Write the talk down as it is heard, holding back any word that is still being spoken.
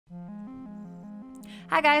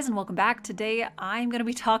Hi guys and welcome back. Today I'm going to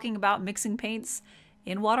be talking about mixing paints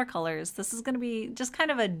in watercolors. This is going to be just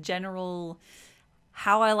kind of a general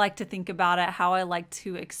how I like to think about it, how I like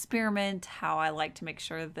to experiment, how I like to make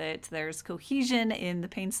sure that there's cohesion in the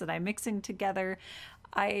paints that I'm mixing together.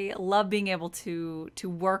 I love being able to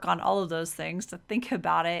work on all of those things, to think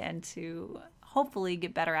about it and to hopefully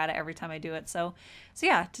get better at it every time I do it. So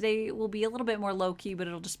yeah, today will be a little bit more low-key, but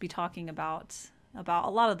it'll just be talking about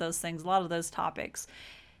a lot of those things, a lot of those topics.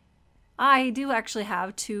 I do actually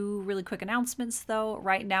have two really quick announcements though.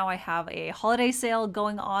 Right now I have a holiday sale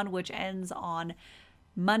going on, which ends on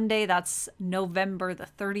Monday. That's November the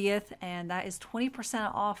 30th, and that is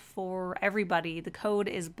 20% off for everybody. The code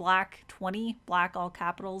is BLACK20, black all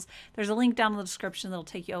capitals. There's a link down in the description that'll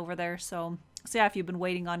take you over there. So yeah, if you've been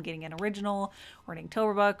waiting on getting an original or an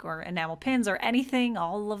Inktober book or enamel pins or anything,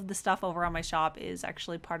 all of the stuff over on my shop is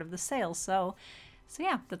actually part of the sale. So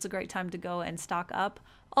yeah, that's a great time to go and stock up.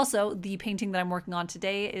 Also, the painting that I'm working on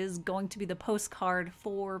today is going to be the postcard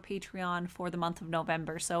for Patreon for the month of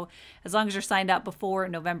November. So as long as you're signed up before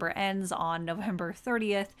November ends on November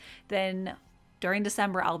 30th, then during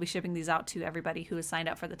December, I'll be shipping these out to everybody who is signed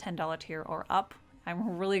up for the $10 tier or up.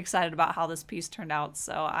 I'm really excited about how this piece turned out,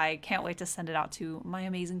 so I can't wait to send it out to my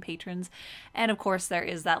amazing patrons. And of course, there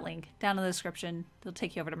is that link down in the description. It'll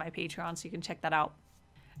take you over to my Patreon, so you can check that out.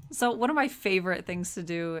 So one of my favorite things to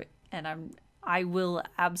do, and I will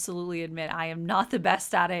absolutely admit I am not the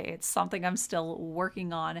best at it. It's something I'm still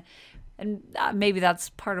working on. And maybe that's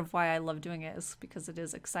part of why I love doing it, is because it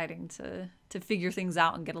is exciting to figure things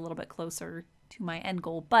out and get a little bit closer to my end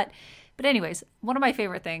goal. But anyways, one of my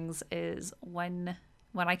favorite things is when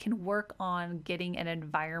I can work on getting an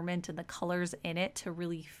environment and the colors in it to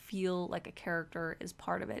really feel like a character is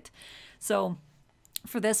part of it. So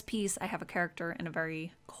for this piece, I have a character in a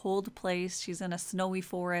very cold place. She's in a snowy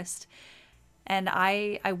forest. And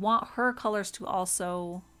I want her colors to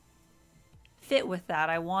also fit with that.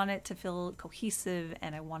 I want it to feel cohesive,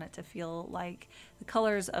 and I want it to feel like the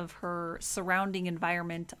colors of her surrounding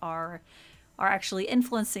environment are actually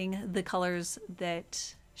influencing the colors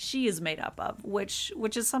that she is made up of, which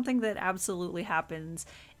is something that absolutely happens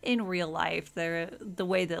in real life. The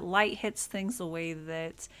way that light hits things, the way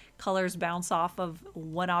that colors bounce off of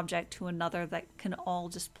one object to another, that can all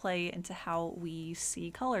just play into how we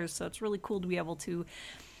see colors. So it's really cool to be able to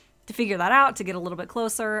figure that out, to get a little bit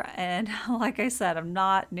closer. And like I said, I'm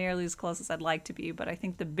not nearly as close as I'd like to be, but I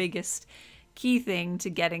think the biggest key thing to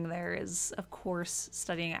getting there is, of course,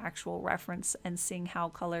 studying actual reference and seeing how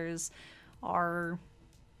colors are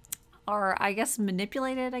I guess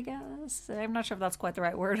manipulated, I guess. I'm not sure if that's quite the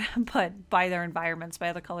right word, but by their environments, by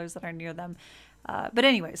other colors that are near them. But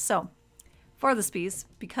anyways, so for this piece,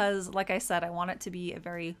 because like I said, I want it to be a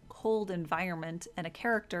very cold environment and a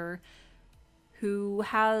character who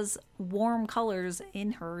has warm colors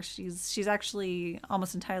in her. She's actually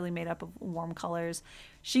almost entirely made up of warm colors.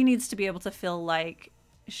 She needs to be able to feel like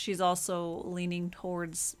she's also leaning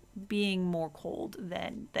towards being more cold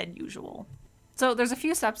than usual. So there's a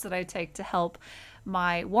few steps that I take to help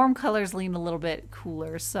my warm colors lean a little bit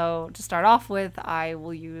cooler. So to start off with, I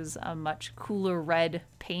will use a much cooler red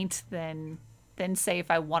paint than say if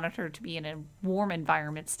I wanted her to be in a warm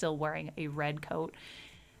environment still wearing a red coat.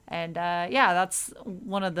 And yeah, that's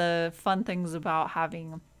one of the fun things about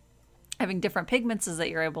having different pigments, is that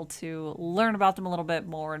you're able to learn about them a little bit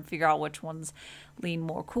more and figure out which ones lean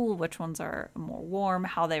more cool, which ones are more warm,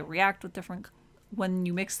 how they react with different when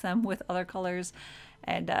you mix them with other colors.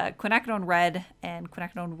 And quinacridone red and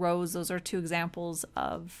quinacridone rose, those are two examples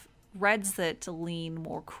of reds that lean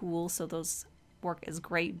more cool. So those work as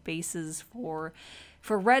great bases for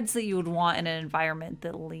reds that you would want in an environment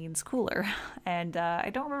that leans cooler. And I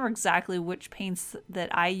don't remember exactly which paints that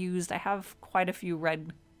I used. I have quite a few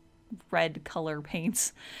red color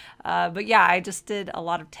paints. But yeah, I just did a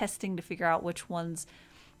lot of testing to figure out which ones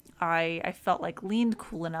I felt like leaned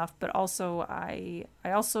cool enough, but also I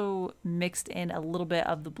also mixed in a little bit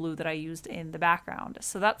of the blue that I used in the background.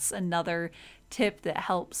 So that's another tip that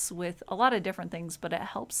helps with a lot of different things, but it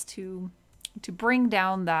helps to bring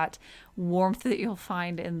down that warmth that you'll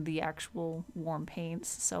find in the actual warm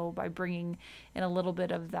paints. So by bringing in a little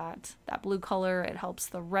bit of that blue color, it helps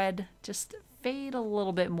the red just fade a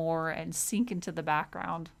little bit more and sink into the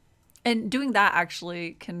background. And doing that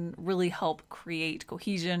actually can really help create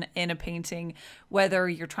cohesion in a painting, whether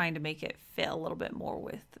you're trying to make it fit a little bit more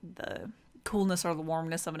with the coolness or the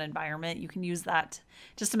warmness of an environment. You can use that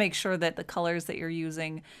just to make sure that the colors that you're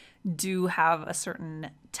using do have a certain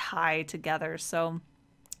tie together. So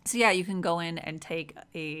yeah, you can go in and take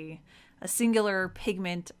a a singular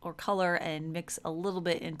pigment or color and mix a little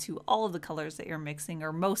bit into all of the colors that you're mixing,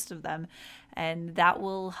 or most of them, and that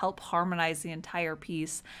will help harmonize the entire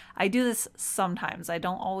piece. I do this sometimes. I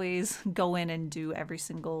don't always go in and do every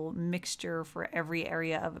single mixture for every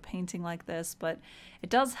area of a painting like this, but it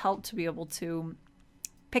does help to be able to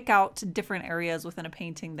pick out different areas within a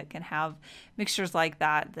painting that can have mixtures like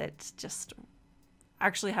that just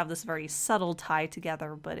actually have this very subtle tie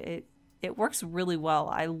together, but it works really well.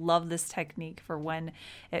 I love this technique for when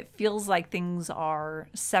it feels like things are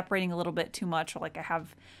separating a little bit too much, or like I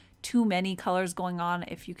have too many colors going on.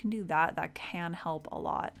 If you can do that, that can help a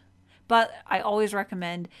lot. But I always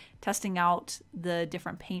recommend testing out the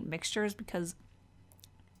different paint mixtures, because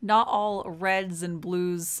not all reds and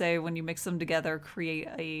blues, say when you mix them together, create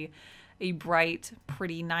a bright,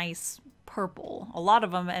 pretty nice purple. A lot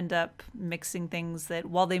of them end up mixing things that,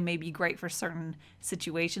 while they may be great for certain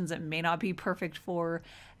situations, it may not be perfect for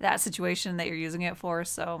that situation that you're using it for.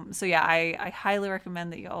 So yeah, I highly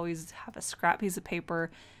recommend that you always have a scrap piece of paper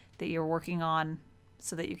that you're working on,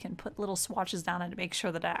 so that you can put little swatches down and make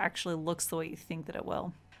sure that it actually looks the way you think that it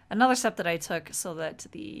will. Another step that I took so that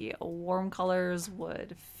the warm colors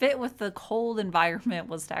would fit with the cold environment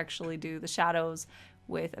was to actually do the shadows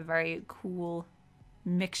with a very cool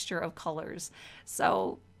mixture of colors.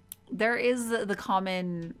 So there is the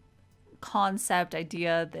common concept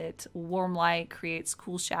idea that warm light creates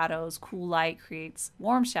cool shadows, cool light creates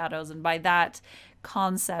warm shadows, and by that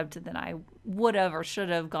concept, then I would have or should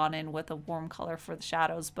have gone in with a warm color for the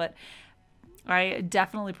shadows, but I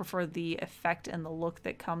definitely prefer the effect and the look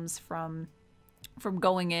that comes from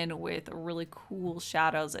going in with really cool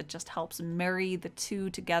shadows. It just helps marry the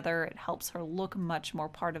two together. It helps her look much more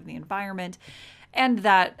part of the environment, and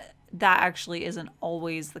that actually isn't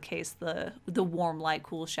always the case. The warm light,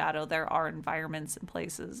 cool shadow, there are environments and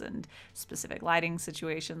places and specific lighting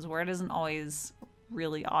situations where it isn't always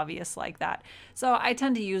really obvious like that. So I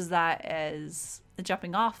tend to use that as a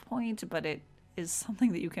jumping off point, but it is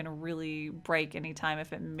something that you can really break anytime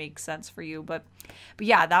if it makes sense for you. But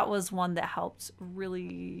yeah, that was one that helped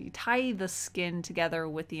really tie the skin together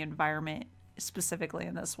with the environment, specifically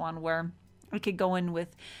in this one, where I could go in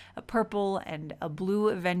with a purple and a blue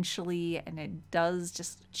eventually, and it does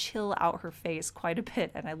just chill out her face quite a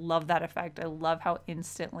bit, and I love that effect. I love how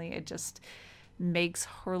instantly it just makes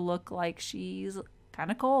her look like she's kind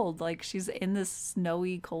of cold, like she's in this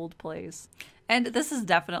snowy, cold place. And this is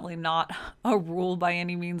definitely not a rule by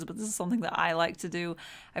any means, but this is something that I like to do.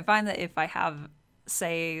 I find that if I have,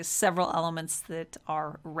 say, several elements that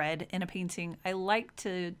are red in a painting, I like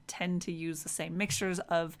to tend to use the same mixtures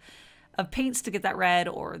of paints to get that red,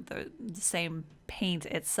 or the same paint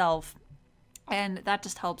itself. And that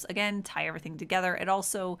just helps, again, tie everything together. It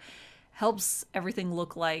also helps everything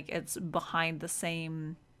look like it's behind the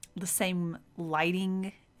same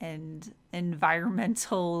lighting and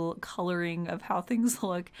environmental coloring of how things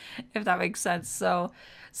look, if that makes sense. So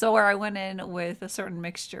where I went in with a certain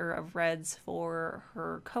mixture of reds for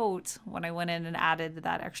her coat, when I went in and added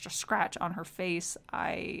that extra scratch on her face,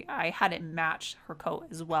 I had it match her coat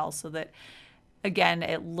as well, so that, again,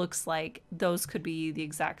 it looks like those could be the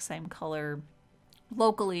exact same color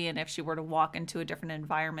locally, and if she were to walk into a different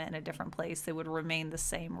environment in a different place, they would remain the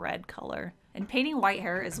same red color. And painting white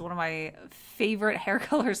hair is one of my favorite hair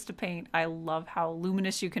colors to paint. I love how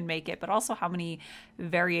luminous you can make it, but also how many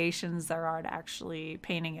variations there are to actually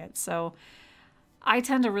painting it. So I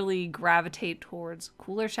tend to really gravitate towards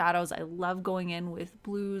cooler shadows. I love going in with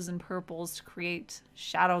blues and purples to create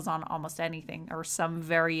shadows on almost anything, or some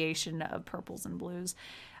variation of purples and blues.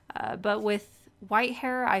 But with white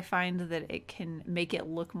hair, I find that it can make it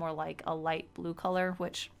look more like a light blue color,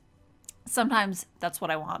 which sometimes that's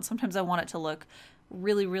what I want. Sometimes I want it to look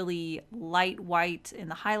really, really light white in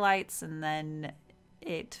the highlights, and then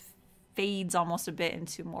it fades almost a bit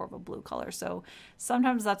into more of a blue color. So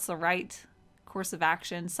sometimes that's the right course of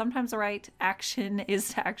action. Sometimes the right action is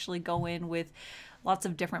to actually go in with lots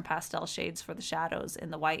of different pastel shades for the shadows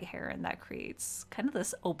in the white hair, and that creates kind of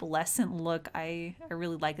this opalescent look. I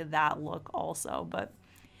really like that look also, but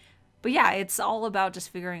yeah, it's all about just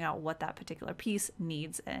figuring out what that particular piece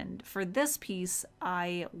needs. And for this piece,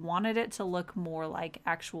 I wanted it to look more like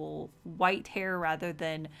actual white hair rather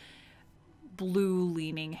than blue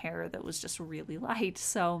leaning hair that was just really light.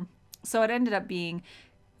 So it ended up being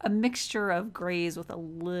a mixture of grays with a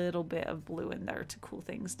little bit of blue in there to cool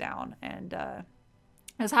things down, and I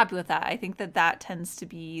was happy with that. I think that tends to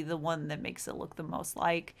be the one that makes it look the most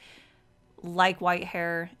like white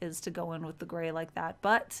hair, is to go in with the gray like that.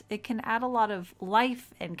 But it can add a lot of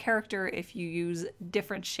life and character if you use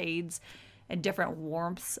different shades and different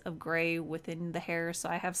warmths of gray within the hair. So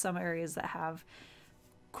I have some areas that have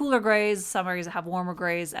cooler grays, some areas that have warmer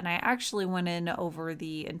grays, and I actually went in over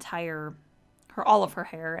the entire all of her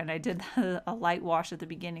hair, and I did a light wash at the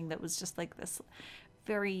beginning that was just like this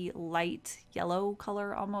very light yellow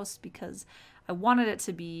color almost, because I wanted it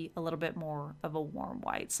to be a little bit more of a warm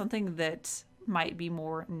white, something that might be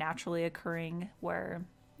more naturally occurring where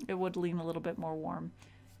it would lean a little bit more warm.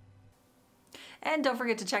 And don't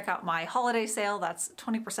forget to check out my holiday sale. That's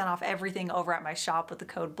 20% off everything over at my shop with the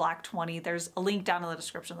code BLACK20. There's a link down in the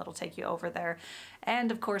description that'll take you over there. And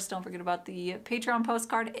of course, don't forget about the Patreon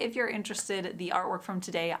postcard. If you're interested, the artwork from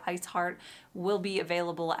today, Ice Heart, will be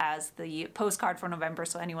available as the postcard for November.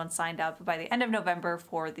 So anyone signed up by the end of November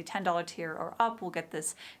for the $10 tier or up will get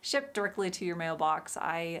this shipped directly to your mailbox.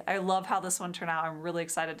 I love how this one turned out. I'm really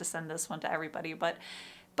excited to send this one to everybody. But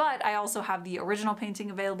I also have the original painting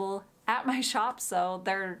available at my shop, so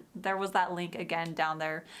there was that link again down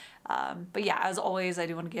there. But yeah, as always, I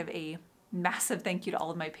do want to give a massive thank you to all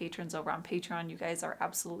of my patrons over on Patreon. You guys are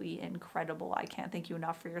absolutely incredible. I can't thank you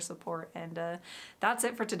enough for your support. And that's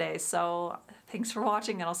it for today. So thanks for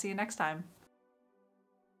watching, and I'll see you next time.